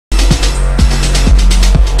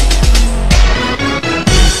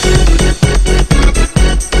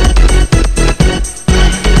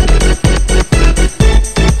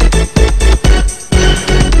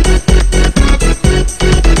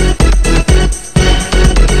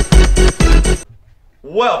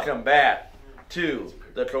Welcome back to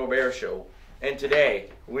the Baer Show, and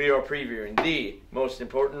today we are previewing the most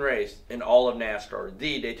important race in all of NASCAR,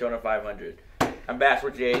 the Daytona 500. I'm back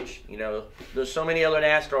with JH. You know, there's so many other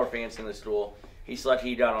NASCAR fans in the school. He's lucky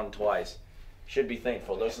he got on twice. Should be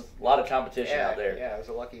thankful. There's a lot of competition out there. Yeah, it was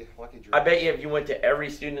a lucky draw. I bet you if you went to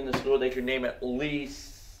every student in the school, they could name at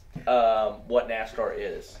least what NASCAR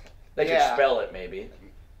is. They could spell it, maybe.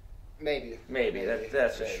 Maybe.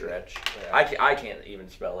 That's a stretch. Yeah. I can't even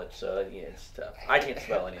spell it, so yeah, it's tough. I can't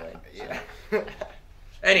spell anything. So.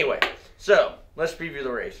 Anyway, so let's preview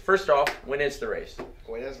the race. First off, when is the race?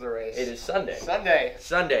 When is the race? It is Sunday.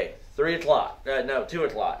 Sunday, 3 o'clock. No, 2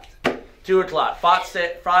 o'clock. 2 o'clock. Fox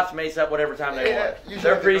makes up whatever time they want.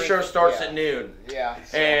 They're pretty sure it starts at noon. Yeah.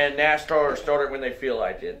 So. And NASCAR start it when they feel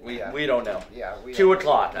like it. We don't know. Yeah. 2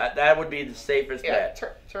 o'clock. That would be the safest bet.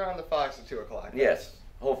 Turn on the Fox at 2 o'clock. Yes,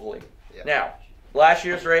 hopefully. Yeah. Now, last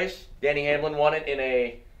year's race, Denny Hamlin won it in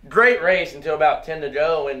a great race until about 10 to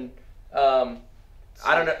go, and I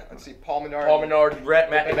don't know. Let's see, Paul Menard, Matt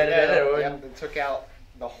Benedetto, and took out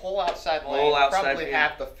the whole outside lane, probably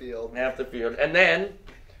half the field. And then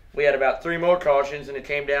we had about 3 more cautions, and it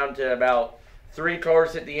came down to about 3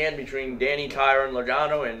 cars at the end between Danny, Tyler, and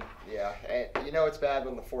Logano. And yeah, and you know it's bad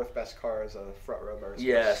when the 4th best car is a front row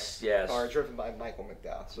Mercedes. Yes. Car driven by Michael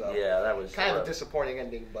McDowell. So yeah, that was kind of a disappointing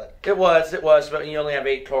ending, but it was. But you only have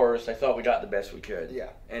 8 cars. I thought we got the best we could. Yeah.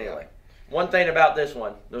 Anyway, one thing about this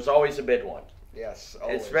one, there's always a bid one. Yes,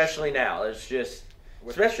 always. Especially now. There's just,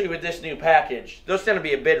 especially with this new package, there's going to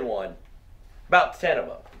be a bid one. About 10 of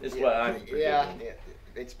them is what I'm predicting. Yeah.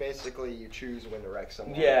 It's basically you choose when to wreck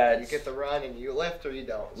someone. Yeah. You get the run and you lift or you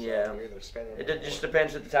don't. So yeah. You're either spinning it just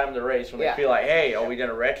depends at the time of the race when they feel like, hey, are we going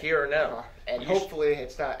to wreck here or no? And hopefully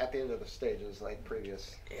it's not at the end of the stages like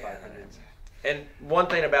previous 500s. And one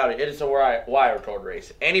thing about it is a wire card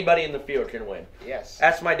race. Anybody in the field can win. Yes.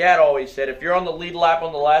 That's my dad always said. If you're on the lead lap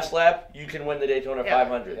on the last lap, you can win the Daytona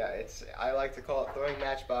 500. Yeah, I like to call it throwing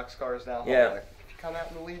matchbox cars now. Yeah. Like, if you come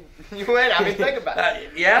out in the lead, you win. I mean, think about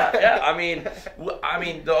it. Yeah. I mean,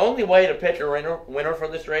 the only way to pick a winner for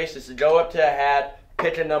this race is to go up to a hat,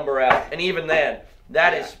 pick a number out, and even then,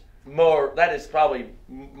 that is probably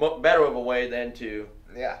better of a way than to.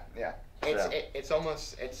 Yeah.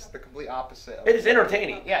 It's the complete opposite. It is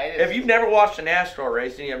entertaining. Yeah, it is. If you've never watched a NASCAR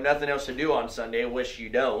race and you have nothing else to do on Sunday, I wish you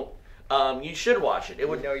don't, you should watch it.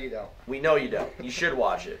 We know you don't. We know you don't. You should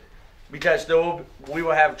watch it. Because we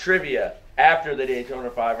will have trivia after the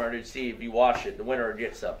Daytona 500 to see if you watch it, the winner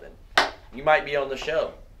gets something. You might be on the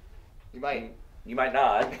show. You might. You might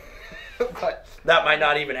not. But that might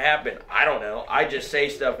not even happen. I don't know. I just say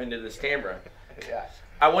stuff into this camera. Yeah.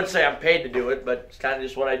 I wouldn't say I'm paid to do it, but it's kind of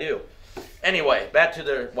just what I do. Anyway, back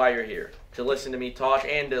to why you're here, to listen to me talk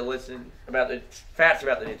and to listen about the facts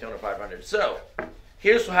about the Daytona 500. So,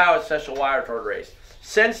 here's how it's such a wild card race.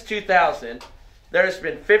 Since 2000, there's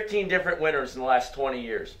been 15 different winners in the last 20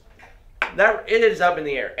 years. It is up in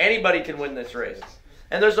the air. Anybody can win this race.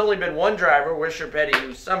 And there's only been one driver, Richard Petty,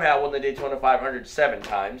 who somehow won the Daytona 500 7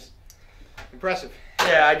 times. Impressive.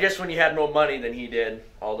 Yeah, I guess when you had more money than he did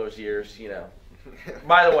all those years, you know.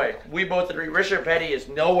 By the way, we both agree Richard Petty is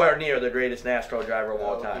nowhere near the greatest NASCAR driver of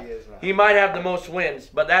all time. He is not. He might have the most wins,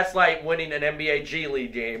 but that's like winning an NBA G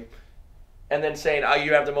League game and then saying, oh,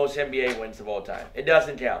 you have the most NBA wins of all time. It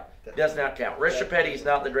doesn't count. It does not count. Richard Petty is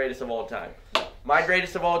not the greatest of all time. My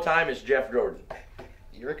greatest of all time is Jeff Gordon.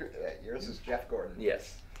 Yours is Jeff Gordon.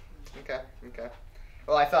 Yes. Okay.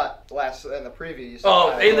 Well, I thought in the preview you said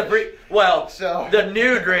so the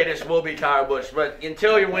new greatest will be Kyle Busch, but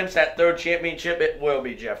until he wins that 3rd championship, it will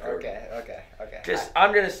be Jeff Gordon. Okay.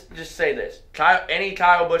 I'm gonna just say this: any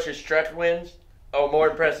Kyle Busch's stretch wins are more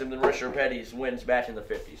impressive than Richard Petty's wins back in the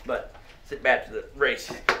 50s. But back to the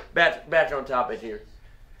race, back on topic here.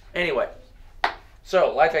 Anyway,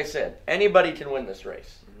 so like I said, anybody can win this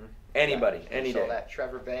race. Mm-hmm. Anybody, any day. So that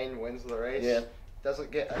Trevor Bayne wins the race. Yeah.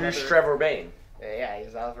 Doesn't get Who's Trevor Bayne? Yeah,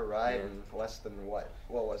 he's out of a ride in less than what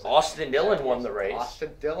was it? Austin Dillon won the race. Austin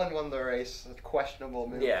Dillon won the race. A questionable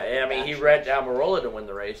move. Yeah, I mean, he read Almirola to win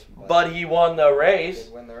the race, but he won the race. He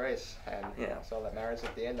did win the race, and that's all that matters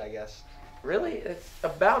at the end, I guess. Really, it's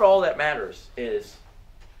about all that matters is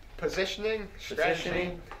positioning,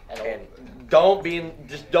 stretching, and don't be in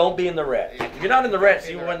the red. If you're not in the red,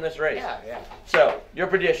 you win this race. Yeah. So, your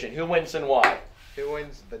prediction, who wins and why? Who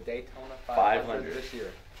wins the Daytona 500 this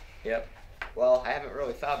year? Yep. Well, I haven't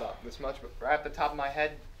really thought about this much, but right at the top of my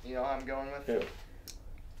head, you know who I'm going with?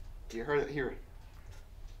 Who? You heard it here.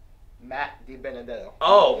 Matt DiBenedetto.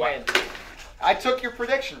 Oh, wow. I took your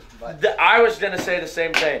prediction, but I was going to say the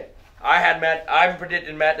same thing. I'm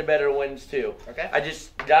predicting Matt DeBetter wins too. Okay. I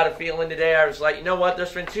just got a feeling today. I was like, you know what?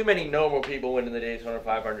 There's been too many normal people winning the Daytona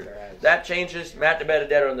 500. That changes. Matt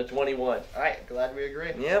DeBetter on the 21. All right. Glad we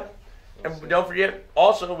agree. Yep. And don't forget,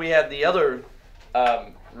 also we had the other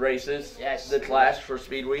races, the Clash for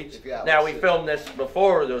Speed Weeks. Now we filmed this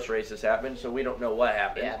before those races happened, so we don't know what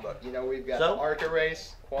happened. Yeah, but we've got the ARCA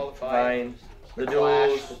race, qualifying, the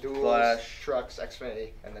duels, Clash, trucks,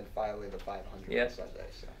 Xfinity, and then finally the 500 on Sunday.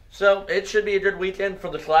 So it should be a good weekend for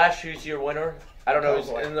the Clash. Who's your winner? I don't know who's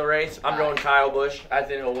in the race. I'm going Kyle Busch. I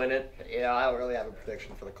think he'll win it. Yeah, I don't really have a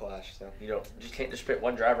prediction for the Clash. So you just can't just pick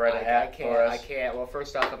one driver out of hat. I can't. Well,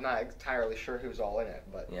 first off, I'm not entirely sure who's all in it,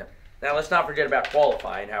 but yeah. Now let's not forget about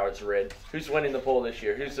qualifying. How it's rigged. Who's winning the pole this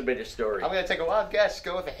year? Who's the biggest story? I'm gonna take a wild guess.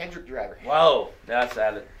 Go with a Hendrick driver. Whoa, that's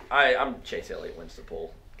sad. I'm Chase Elliott wins the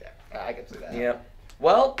pole. Okay, I can see that. Yeah.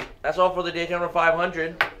 Well, that's all for the Daytona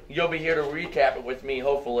 500. You'll be here to recap it with me,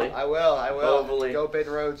 hopefully. I will. Hopefully. Go Ben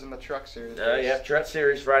Rhodes in the Truck Series. Yeah, Truck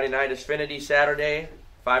Series Friday night, Xfinity Saturday,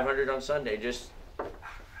 500 on Sunday. Just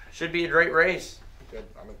should be a great race. Good.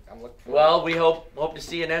 I'm looking forward. Well, we hope to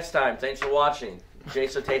see you next time. Thanks for watching.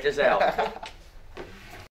 Jason, take us out.